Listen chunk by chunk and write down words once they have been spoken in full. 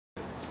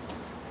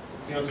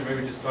Deonta,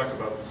 maybe just talk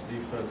about this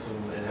defense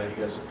and how you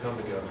guys have come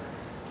together.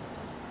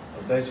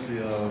 Basically,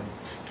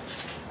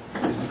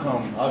 it's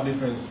become our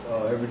defense.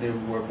 Every day we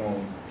work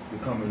on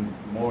becoming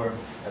more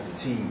as a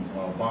team,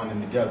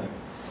 bonding together.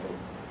 So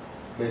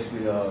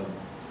basically,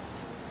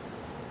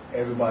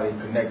 everybody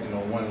connecting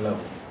on one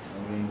level.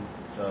 I mean,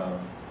 it's,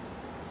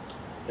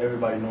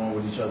 everybody knowing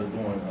what each other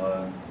doing.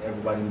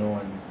 Everybody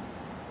knowing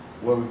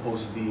where we're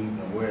supposed to be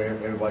and where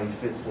everybody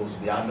fits supposed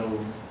to be. I know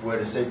where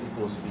the safety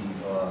supposed to be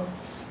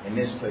in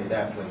this play,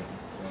 that play. You know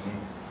what I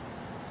mean?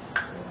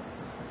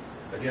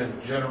 So.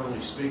 Again, generally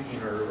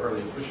speaking, are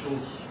the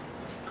officials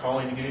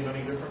calling the game any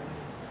differently?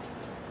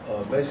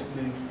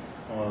 Basically,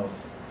 I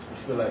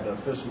feel like the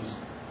officials,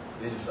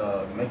 they're just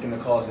making the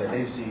calls that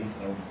they see,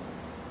 and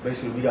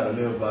basically we got to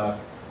live by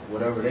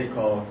whatever they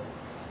call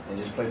and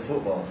just play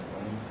football.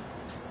 I mean,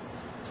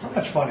 how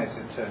much fun is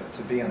it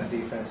to be on the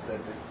defense that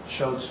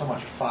showed so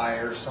much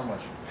fire, so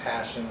much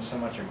passion, so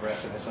much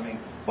aggressiveness? I mean,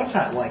 what's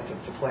that like to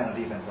play on a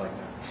defense like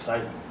that?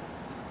 Exciting.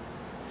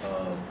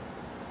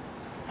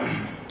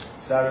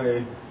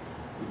 Saturday,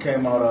 we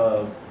came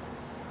out,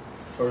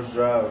 first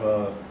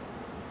drive,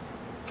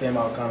 came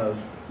out kind of,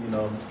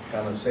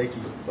 kind of shaky,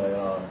 but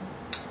I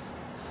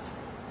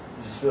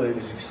just feel like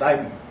it's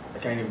exciting. I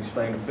can't even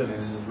explain the feeling.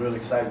 It's just really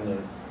exciting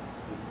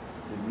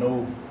to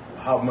know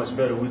how much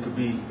better we could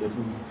be if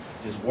we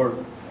just work,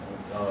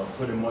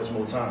 put in much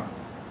more time.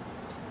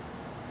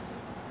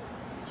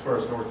 As far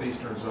as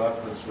Northeastern's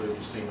offense, what have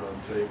you seen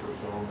on tape or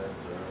film that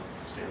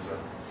stands out?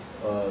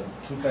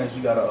 Two things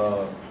you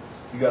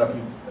gotta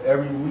be,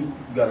 every week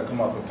you gotta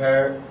come out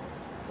prepared,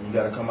 and you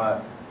gotta come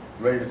out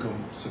ready to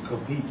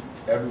compete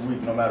every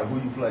week, no matter who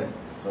you play.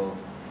 So,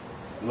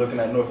 looking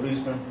at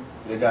Northeastern,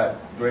 they got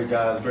great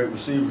guys, great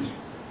receivers,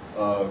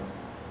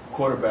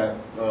 quarterback.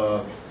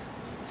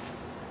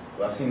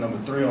 I seen number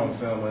 3 on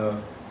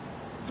film.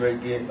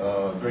 Great kid,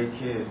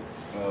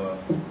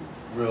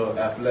 real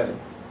athletic.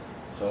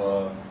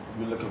 So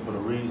we're looking for the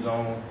read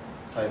zone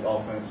type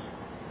offense,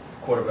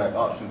 quarterback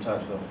option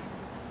type stuff.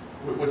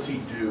 What's he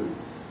do?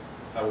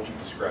 How would you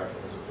describe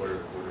him as a player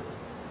at quarterback?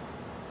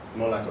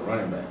 More like a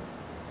running back.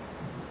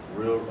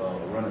 Real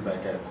running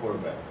back at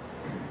quarterback.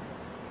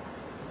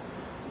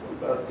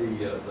 What about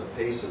the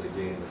pace of the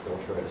game that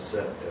they'll try to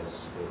set,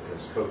 as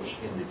Coach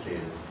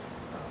indicated?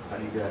 How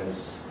do you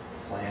guys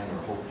plan or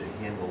hope to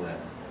handle that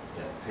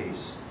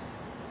pace?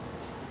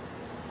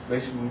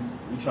 Basically,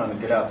 we're trying to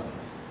get out there.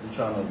 We're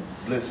trying to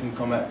blitz and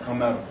come at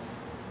them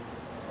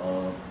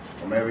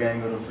from every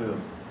angle of the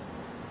field.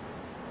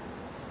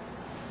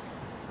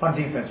 On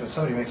defense, when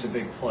somebody makes a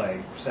big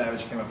play,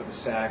 Savage came up with a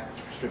sack,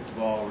 stripped the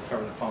ball,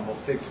 recovered the fumble,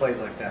 big plays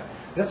like that.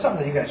 That's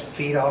something that you guys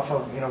feed off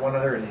of, one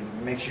another, and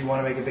it makes you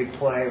want to make a big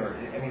play. Or,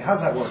 I mean,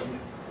 how's that work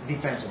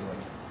defensively?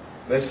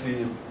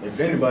 Basically, if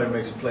anybody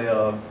makes a play,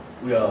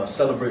 we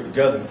celebrate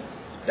together.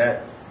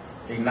 That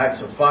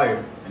ignites a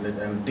fire in the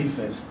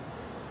defense.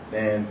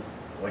 And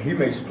when he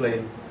makes a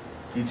play,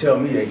 he tell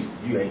me, hey,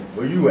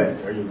 where you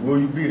at? Will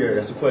you be there?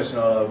 That's the question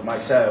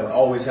Mike Sav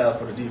always has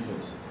for the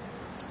defense.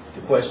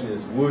 The question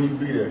is, will you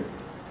be there?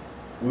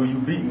 Will you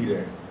beat me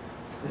there?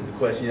 Is the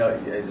question.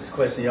 It's the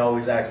question you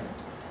always ask me.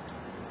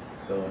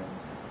 So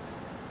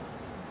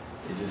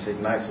it just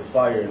ignites a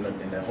fire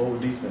in the whole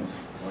defense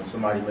when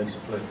somebody makes a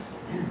play.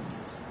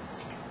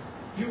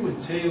 You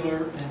and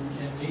Taylor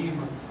and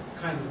Neem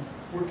are kind of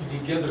working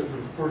together for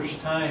the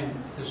first time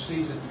this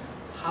season.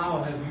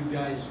 How have you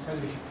guys, how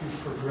have you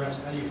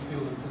progressed? How do you feel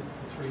that the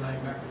 3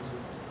 linebackers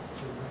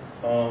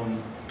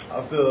have?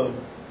 I feel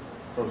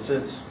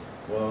since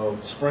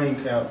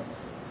spring camp,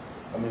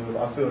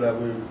 I feel that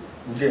we're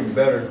getting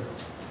better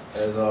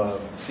as the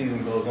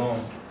season goes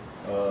on.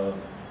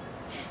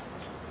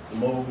 The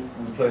more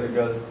we play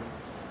together,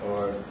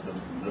 or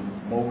the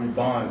more we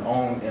bond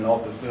on and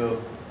off the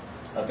field,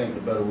 I think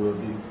the better we'll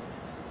be.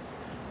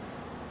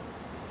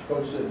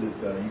 Coach said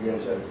that you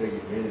guys had a big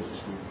advantage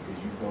this week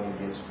because you've gone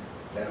against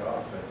that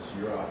offense,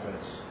 your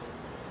offense,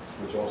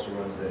 which also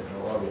runs that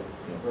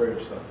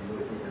variable stuff. Do you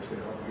really think that's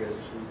going to help you guys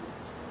this week?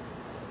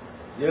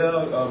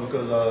 Yeah,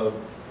 because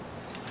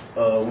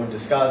when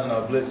disguising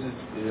our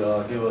blitzes,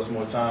 it give us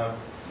more time.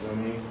 You know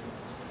what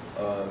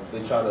I mean?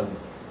 They try to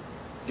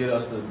get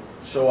us to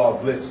show our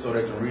blitz so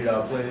they can read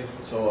our plays.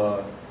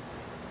 So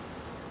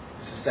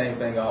it's the same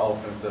thing our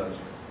offense does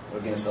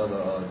against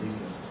other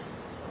defenses.